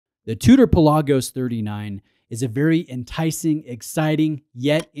The Tudor Pelagos 39 is a very enticing, exciting,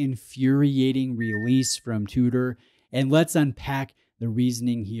 yet infuriating release from Tudor. And let's unpack the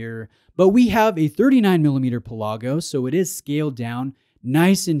reasoning here. But we have a 39mm Pelagos, so it is scaled down,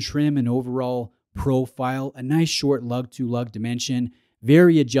 nice and trim and overall profile, a nice short lug-to-lug dimension,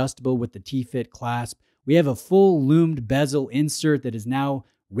 very adjustable with the T-fit clasp. We have a full loomed bezel insert that is now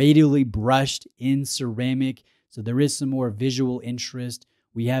radially brushed in ceramic, so there is some more visual interest.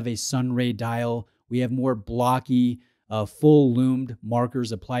 We have a sunray dial. We have more blocky, full loomed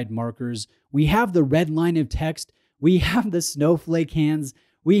markers, applied markers. We have the red line of text. We have the snowflake hands.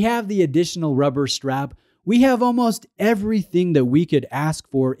 We have the additional rubber strap. We have almost everything that we could ask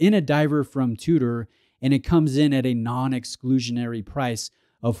for in a diver from Tudor, and it comes in at a non-exclusionary price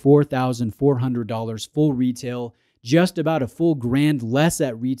of $4,400 full retail, just about a full grand less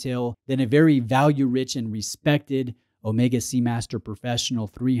at retail than a very value-rich and respected Omega Seamaster Professional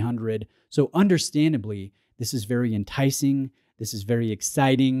 300. So understandably, this is very enticing. This is very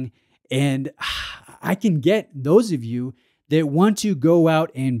exciting. And I can get those of you that want to go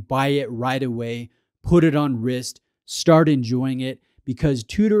out and buy it right away, put it on wrist, start enjoying it, because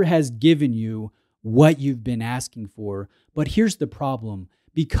Tudor has given you what you've been asking for. But here's the problem.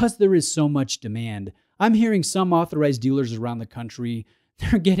 Because there is so much demand, I'm hearing some authorized dealers around the country,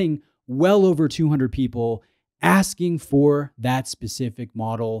 they're getting well over 200 people asking for that specific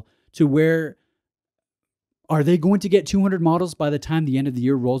model, to where, are they going to get 200 models by the time the end of the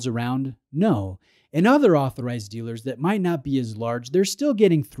year rolls around? No. And other authorized dealers that might not be as large, they're still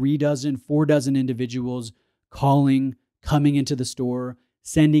getting 3 dozen, 4 dozen individuals calling, coming into the store,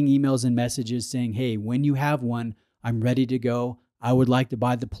 sending emails and messages saying, hey, when you have one, I'm ready to go. I would like to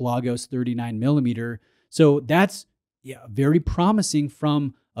buy the Pelagos 39mm. So that's very promising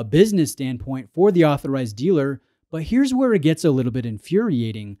from a business standpoint for the authorized dealer. But here's where it gets a little bit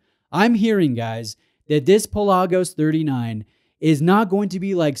infuriating. I'm hearing, guys, that this Pelagos 39 is not going to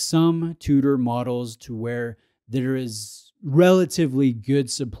be like some Tudor models, to where there is relatively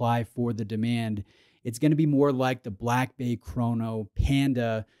good supply for the demand. It's going to be more like the Black Bay Chrono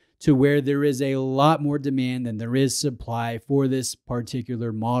Panda, to where there is a lot more demand than there is supply for this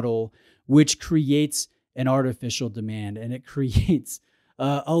particular model, which creates an artificial demand, and it creates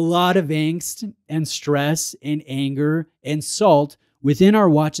a lot of angst and stress and anger and salt within our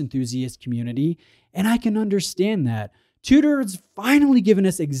watch enthusiast community. And I can understand that. Tudor has finally given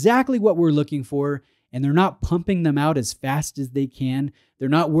us exactly what we're looking for, and they're not pumping them out as fast as they can. They're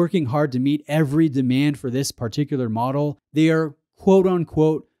not working hard to meet every demand for this particular model. They are, quote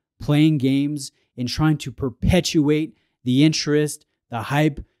unquote, playing games and trying to perpetuate the interest, the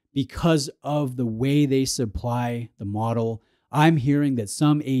hype, because of the way they supply the model. I'm hearing that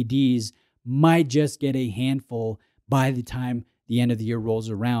some ADs might just get a handful by the time the end of the year rolls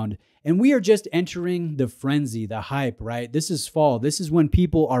around. And we are just entering the frenzy, the hype, right? This is fall. This is when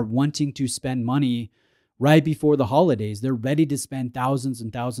people are wanting to spend money right before the holidays. They're ready to spend thousands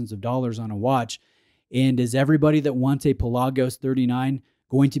and thousands of dollars on a watch. And is everybody that wants a Pelagos 39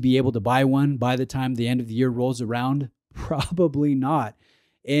 going to be able to buy one by the time the end of the year rolls around? Probably not.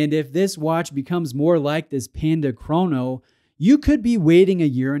 And if this watch becomes more like this Panda Chrono, you could be waiting a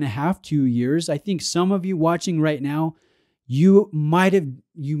year and a half, 2 years. I think some of you watching right now, you might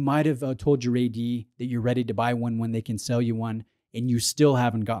have told your AD that you're ready to buy one when they can sell you one, and you still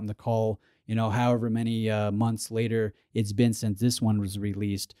haven't gotten the call, however many months later it's been since this one was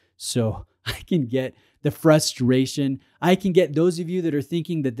released. So I can get the frustration. I can get those of you that are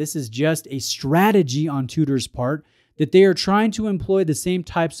thinking that this is just a strategy on Tudor's part, that they are trying to employ the same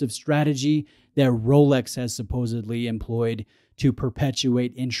types of strategy that Rolex has supposedly employed to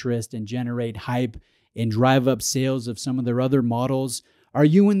perpetuate interest and generate hype and drive up sales of some of their other models. Are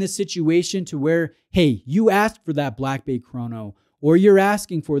you in this situation to where, hey, you asked for that Black Bay Chrono, or you're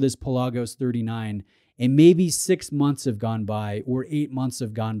asking for this Pelagos 39, and maybe 6 months have gone by or 8 months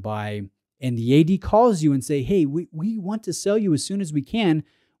have gone by, and the AD calls you and say, hey, we want to sell you as soon as we can.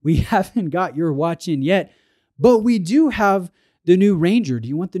 We haven't got your watch in yet, but we do have the new Ranger. Do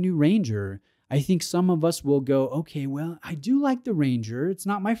you want the new Ranger? I think some of us will go, okay, well, I do like the Ranger. It's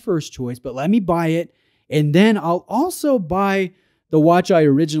not my first choice, but let me buy it. And then I'll also buy the watch I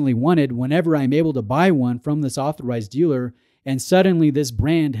originally wanted whenever I'm able to buy one from this authorized dealer. And suddenly this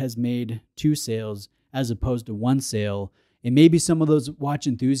brand has made 2 sales as opposed to 1 sale. And maybe some of those watch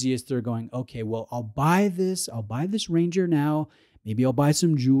enthusiasts are going, okay, well, I'll buy this Ranger now. Maybe I'll buy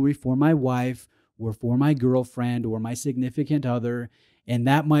some jewelry for my wife or for my girlfriend or my significant other. And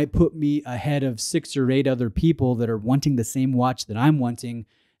that might put me ahead of 6 or 8 other people that are wanting the same watch that I'm wanting,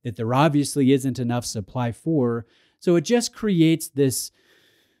 that there obviously isn't enough supply for. So it just creates this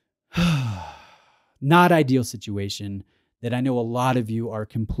Not ideal situation that I know a lot of you are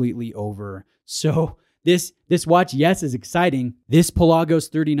completely over. So this watch, yes, is exciting. This Pelagos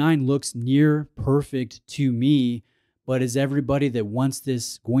 39 looks near perfect to me, but is everybody that wants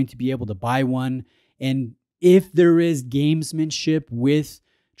this going to be able to buy one? And if there is gamesmanship with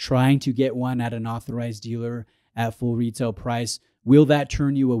trying to get one at an authorized dealer at full retail price, will that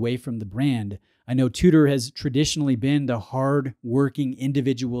turn you away from the brand? I know Tudor has traditionally been the hard-working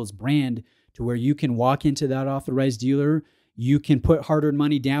individual's brand, to where you can walk into that authorized dealer, you can put hard-earned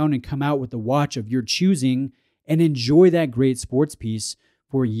money down and come out with a watch of your choosing and enjoy that great sports piece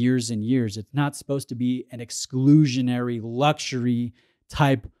for years and years. It's not supposed to be an exclusionary luxury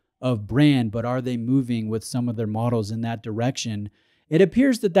type of brand, but are they moving with some of their models in that direction? It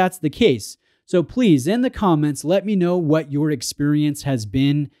appears that that's the case. So please, in the comments, let me know what your experience has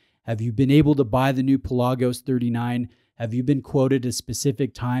been. Have you been able to buy the new Pelagos 39? Have you been quoted a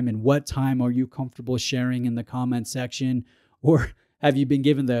specific time, and what time are you comfortable sharing in the comment section? Or have you been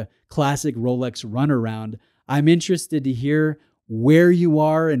given the classic Rolex runaround? I'm interested to hear where you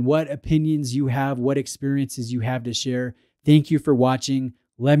are and what opinions you have, what experiences you have to share. Thank you for watching.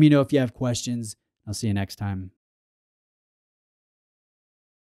 Let me know if you have questions. I'll see you next time.